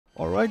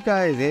Alright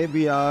guys, here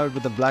we are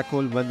with the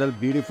Blackhole bundle,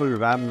 beautiful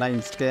Ram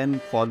 9 skin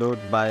followed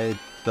by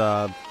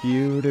the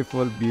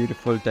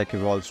beautiful Tech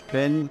Evolve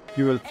skin.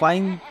 You will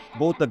find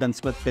both the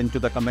gunsmith pin to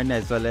the comment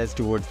as well as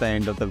towards the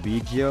end of the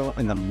video.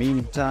 In the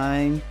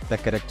meantime, the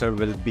character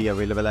will be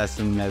available as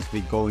soon as we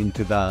go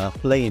into the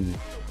plane.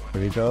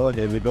 Here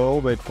we go,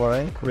 wait for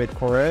it.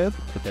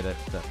 Look at it.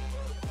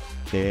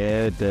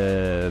 There it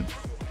is.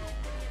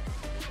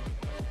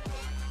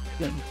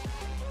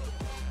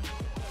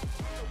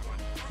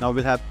 Now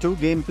we'll have two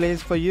gameplays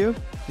for you.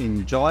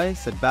 Enjoy,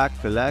 sit back,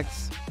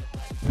 relax,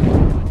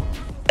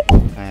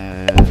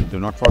 and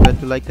do not forget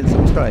to like and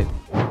subscribe.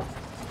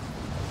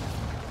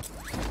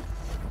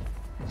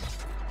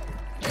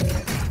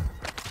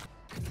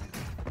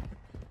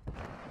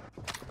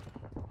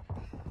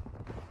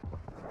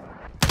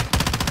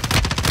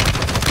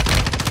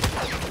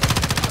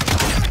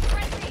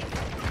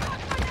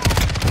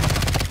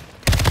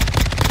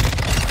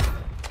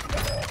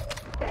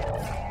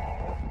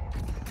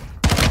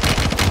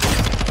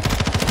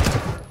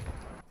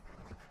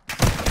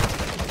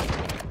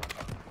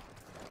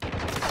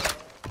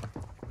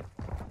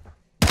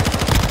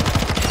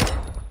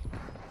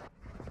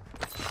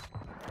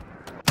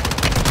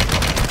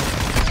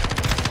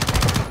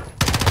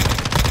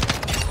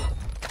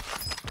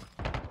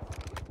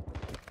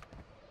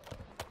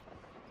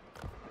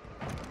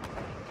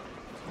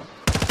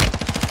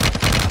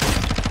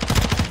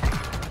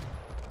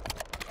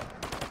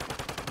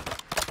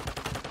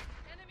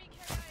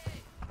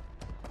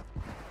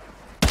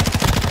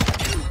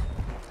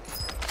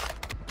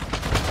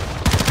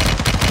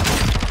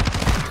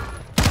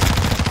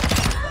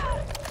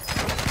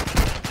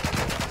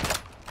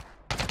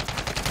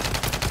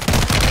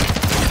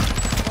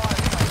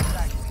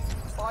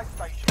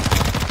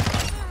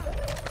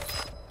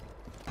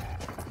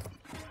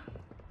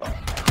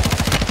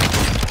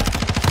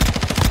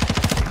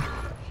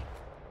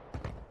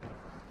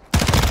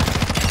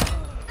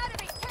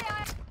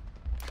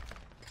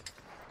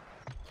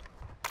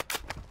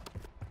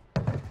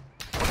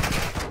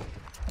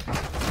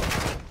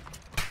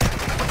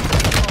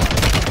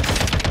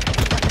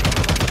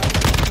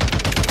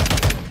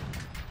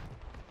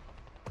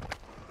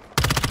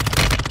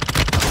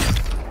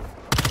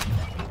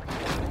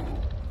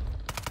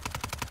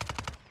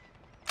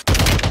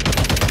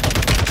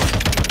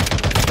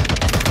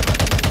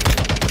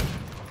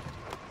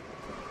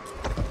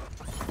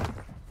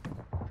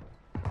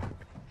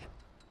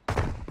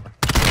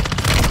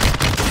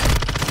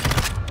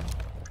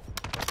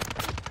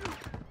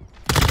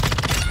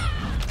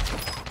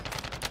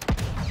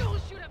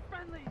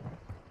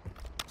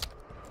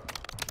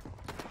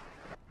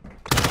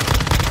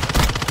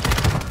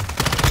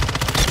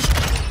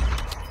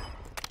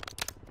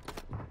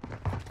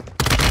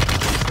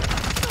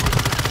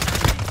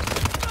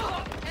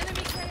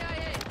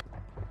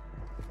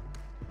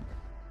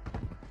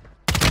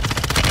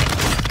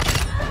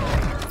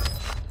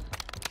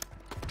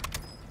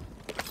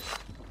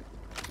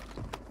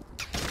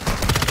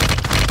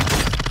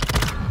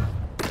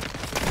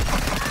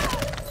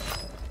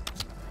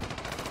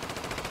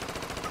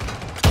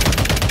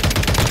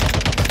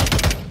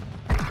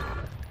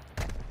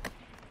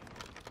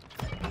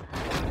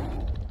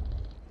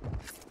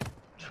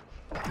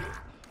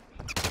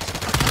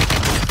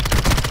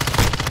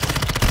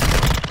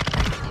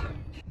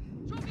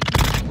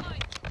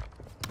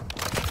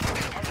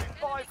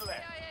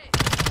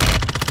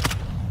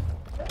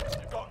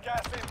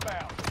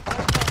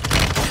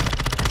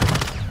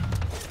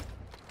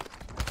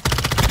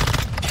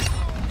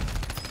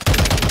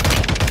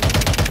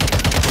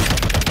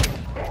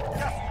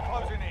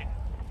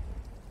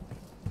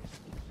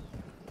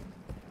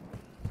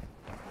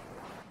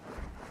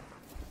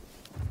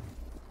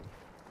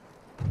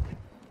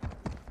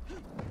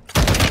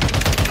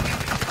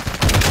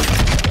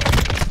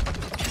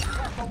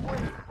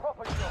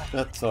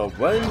 That's a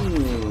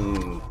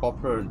win!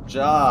 Proper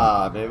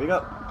job. Here we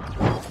go.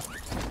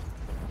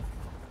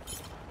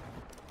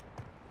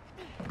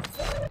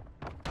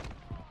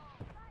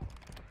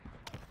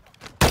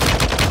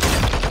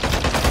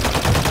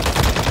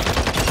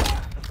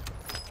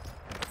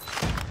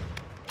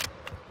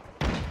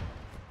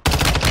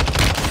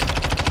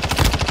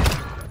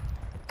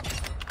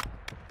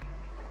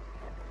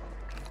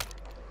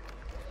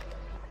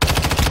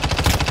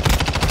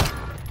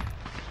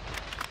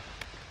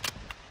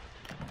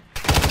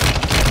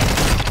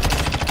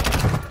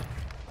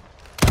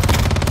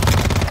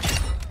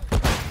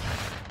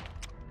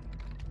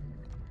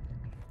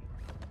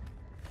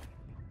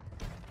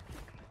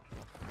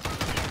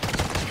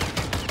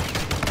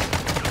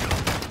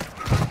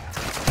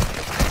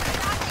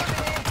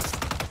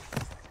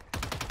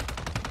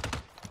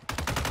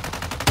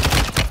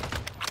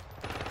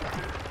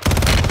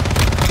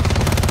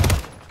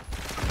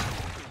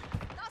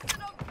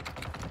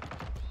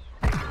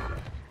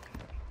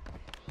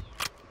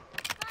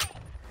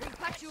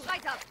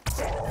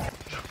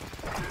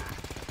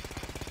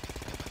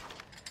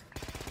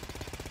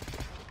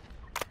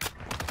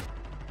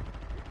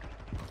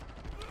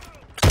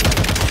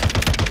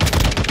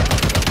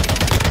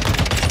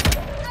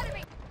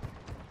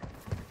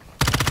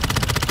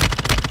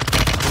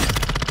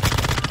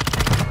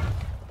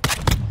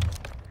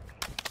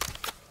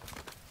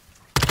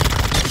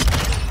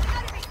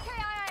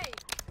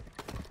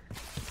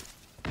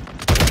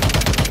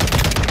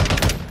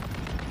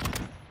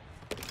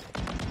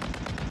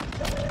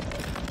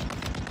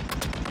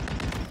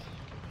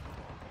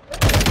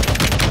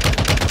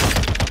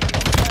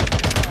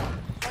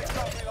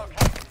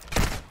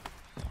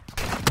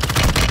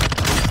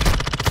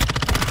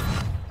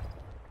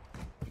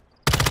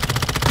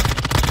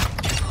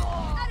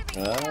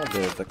 Ah,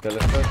 there's the killer.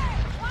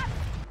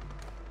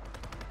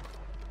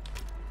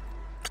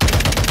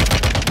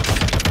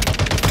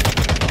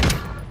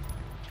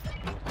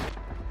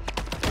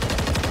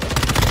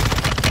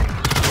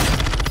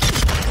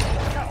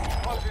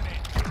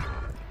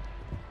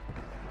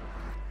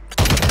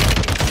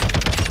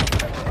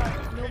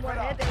 No more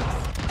headaches.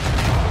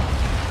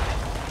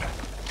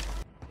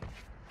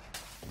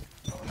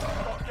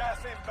 Got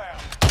gas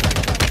inbound.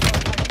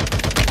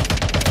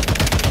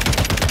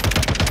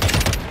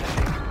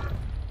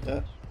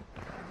 Yeah.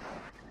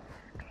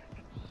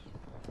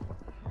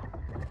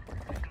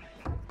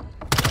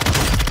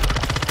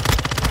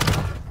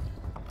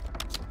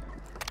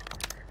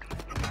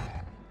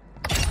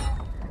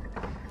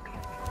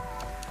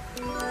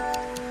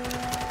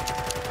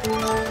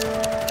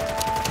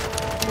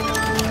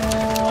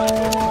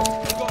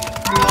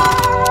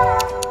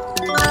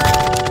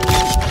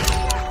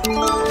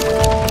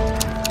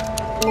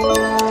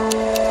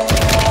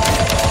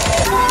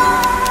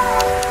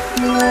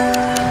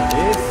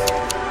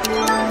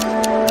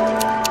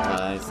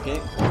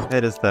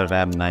 It is the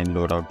RAM 9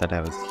 loadout that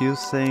I was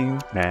using,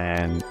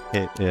 and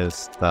it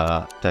is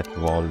the Tech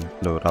Wall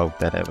loadout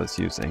that I was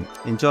using.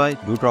 Enjoy,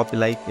 do drop a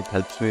like, it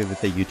helps me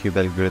with the YouTube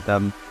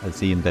algorithm. I'll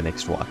see you in the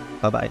next one.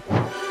 Bye bye.